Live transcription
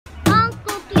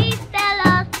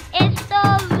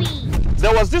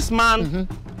was this man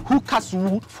who cuts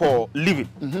wood for living.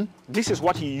 This is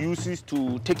what he uses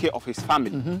to take care of his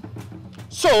family.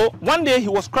 So one day he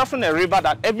was crossing a river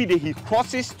that every day he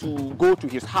crosses to go to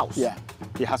his house. Yeah.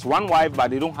 He has one wife, but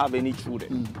they don't have any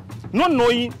children. Not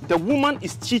knowing the woman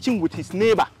is cheating with his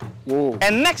neighbor. Whoa.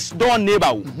 And next door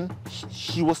neighbor,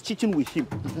 she was cheating with him.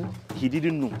 He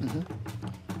didn't know.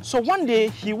 So one day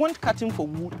he went cutting for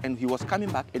wood and he was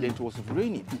coming back and it was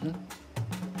raining.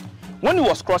 When he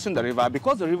was crossing the river,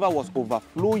 because the river was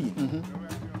overflowing,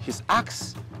 his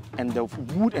axe and the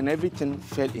wood and everything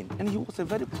fell in. And he was a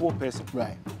very poor person.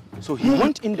 Right. So he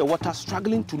went in the water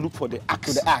struggling to look for the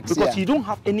axe. Because he don't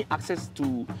have any access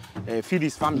to feed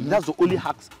his family. That's the only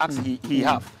axe he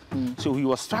have. So he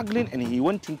was struggling and he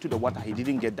went into the water. He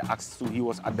didn't get the axe. So he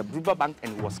was at the river bank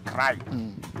and he was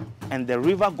crying. And the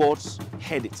river gods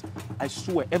heard it. I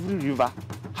swear every river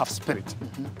have spirit.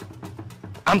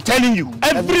 I'm telling you,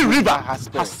 every river has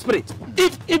spirit.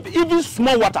 If even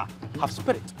small water have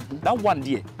spirit, that one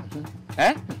there,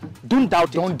 don't doubt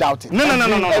it. Don't doubt it. No.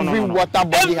 Every water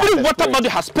body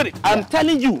has spirit. I'm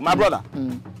telling you, my brother,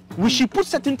 we should put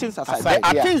certain things aside. There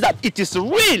are things that it is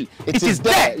real. It is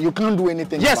there. You can't do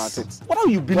anything about it. Whether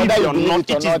you believe it or not,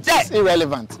 it is there. It's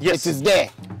irrelevant. Yes. It is there.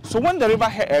 So when the river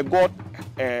god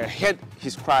heard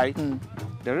his cry,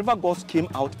 the river gods came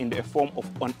out in the form of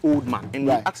an old man and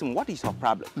he asked him, what is your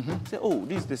problem? He said, oh,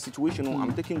 this is the situation.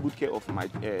 I'm taking good care of my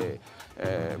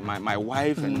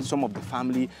wife and some of the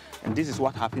family, and this is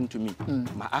what happened to me.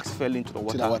 My axe fell into the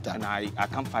water, and I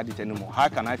can't fight it anymore. How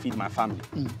can I feed my family?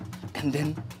 And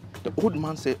then the old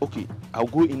man said, okay, I'll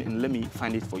go in and let me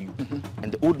find it for you.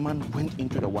 And the old man went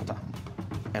into the water.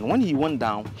 And when he went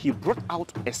down, he brought out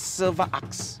a silver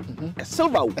axe. A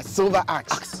silver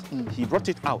axe. He brought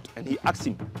it out and he asked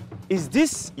him, is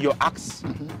this your axe?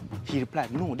 He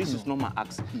replied, no, this is not my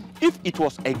axe. If it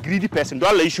was a greedy person,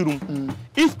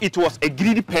 if it was a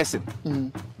greedy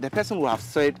person, the person would have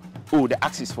said, oh, the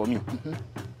axe is for me.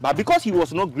 But because he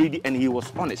was not greedy and he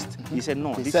was honest, he said,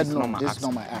 no, this is not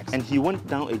my axe. And he went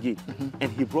down again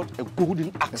and he brought a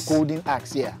golden axe. A golden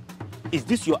axe, yeah. Is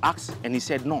this your axe? And he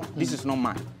said, no, this is not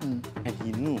mine. And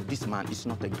he knew this man is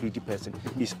not a greedy person.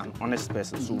 He's an honest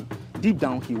person. So deep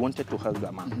down, he wanted to help the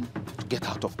man to get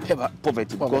out of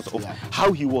poverty because of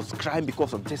how he was crying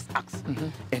because of this axe.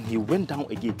 And he went down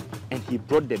again and he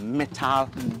brought the metal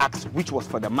axe, which was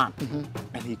for the man.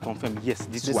 And he confirmed, yes,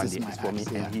 this one is for me.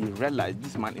 And he realized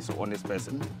this man is an honest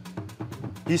person.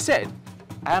 He said,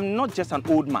 I am not just an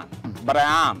old man, but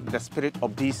I am the spirit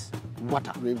of this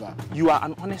river. You are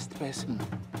an honest person.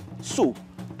 So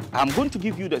I'm going to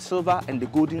give you the silver and the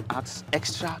golden axe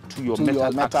extra to your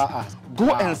metal axe.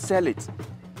 Go and sell it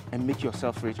and make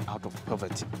yourself rich out of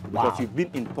poverty. Because you've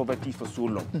been in poverty for so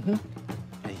long.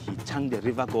 And he thanked the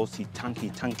river gods, he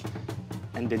thanked.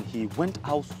 And then he went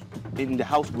out in the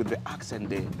house with the axe and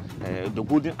the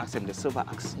golden axe and the silver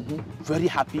axe. Very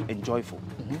happy and joyful.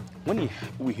 When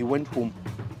he went home,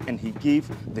 and he gave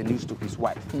the news to his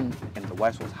wife, and the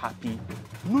wife was happy.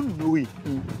 Not knowing,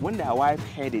 when the wife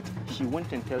heard it, she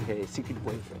went and told her secret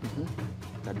boyfriend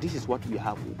that this is what we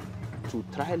have to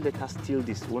try. Let us steal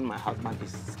this when my husband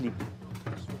is sleeping.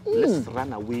 Let's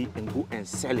run away and go and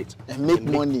sell it and make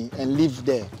money and live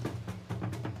there.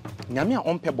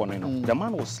 The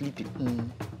man was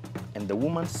sleeping. And the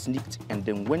woman sneaked and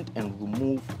then went and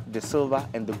removed the silver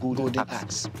and the golden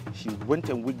axe. She went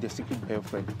and with the secret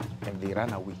boyfriend and they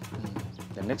ran away.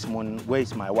 The next morning, where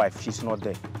is my wife? She's not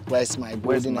there. Where's my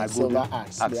golden and silver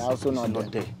axe? They're also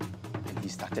not there. And he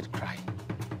started crying.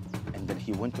 And then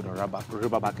he went to the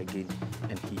river back again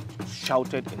and he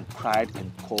shouted and cried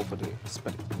and called for the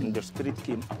spirit. And the spirit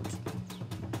came out.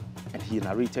 And he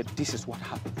narrated, this is what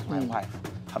happened to my wife.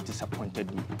 Have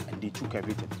disappointed me, and they took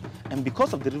everything. And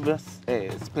because of the river's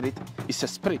spirit, it's a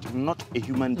spirit, not a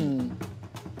human being.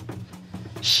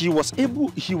 He was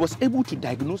able to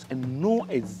diagnose and know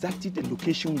exactly the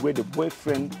location where the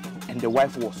boyfriend and the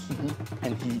wife was.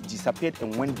 And he disappeared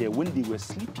and went there when they were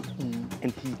sleeping.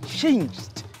 And he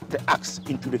changed the axe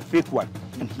into the fake one,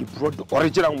 and he brought the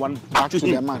original one back to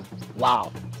him. The man.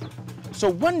 Wow. So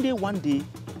one day,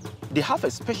 they have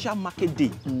a special market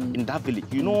day in that village.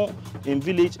 You know, in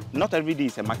village, not every day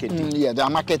is a market day. Yeah, there are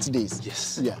market days.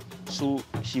 Yes. Yeah. So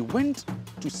he went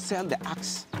to sell the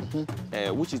axe,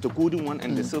 which is the golden one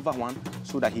and the silver one,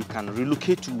 so that he can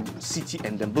relocate to city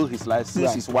and then build his life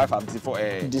since his wife had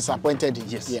disappointed him.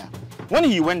 Yes. Yeah. When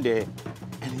he went there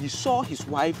and he saw his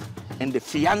wife and the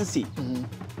fiancé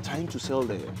trying to sell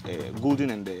the golden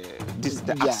and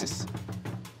the axes.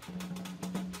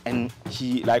 And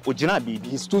he, like Ojinabi,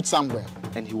 he stood somewhere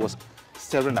and he was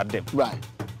staring at them. Right.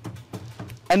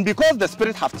 And because the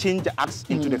spirit have changed the axe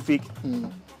into the fake,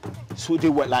 so they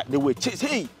were chased.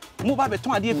 Hey, move up fake,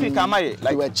 like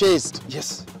they were chased.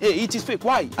 Yes. Hey, it is fake.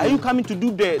 Why? Are you coming to do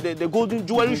the golden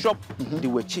jewelry shop? They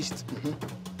were chased.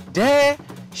 There,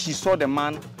 she saw the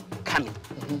man coming.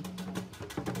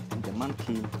 And the man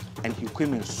came, and he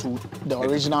came and sued the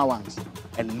original ones.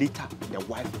 And later, the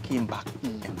wife came back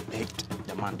and begged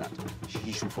the man that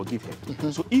he should forgive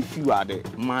her. So if you are the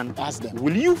man, ask them,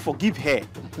 will you forgive her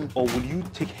or will you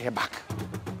take her back?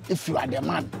 If you are the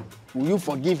man, will you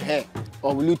forgive her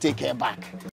or will you take her back?